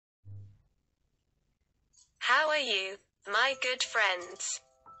How are you, my good friends?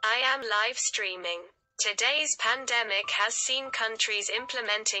 I am live streaming. Today's pandemic has seen countries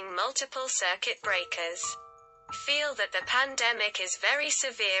implementing multiple circuit breakers. Feel that the pandemic is very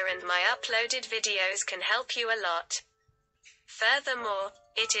severe and my uploaded videos can help you a lot. Furthermore,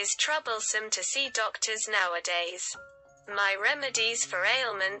 it is troublesome to see doctors nowadays. My remedies for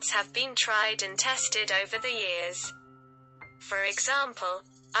ailments have been tried and tested over the years. For example,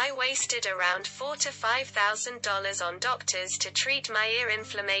 I wasted around $4,000 to $5,000 on doctors to treat my ear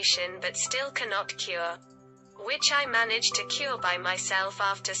inflammation but still cannot cure. Which I managed to cure by myself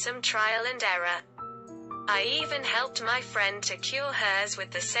after some trial and error. I even helped my friend to cure hers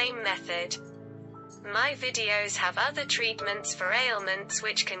with the same method. My videos have other treatments for ailments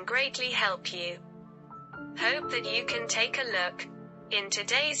which can greatly help you. Hope that you can take a look. In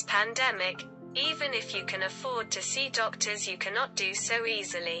today's pandemic, even if you can afford to see doctors, you cannot do so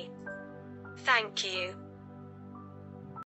easily. Thank you.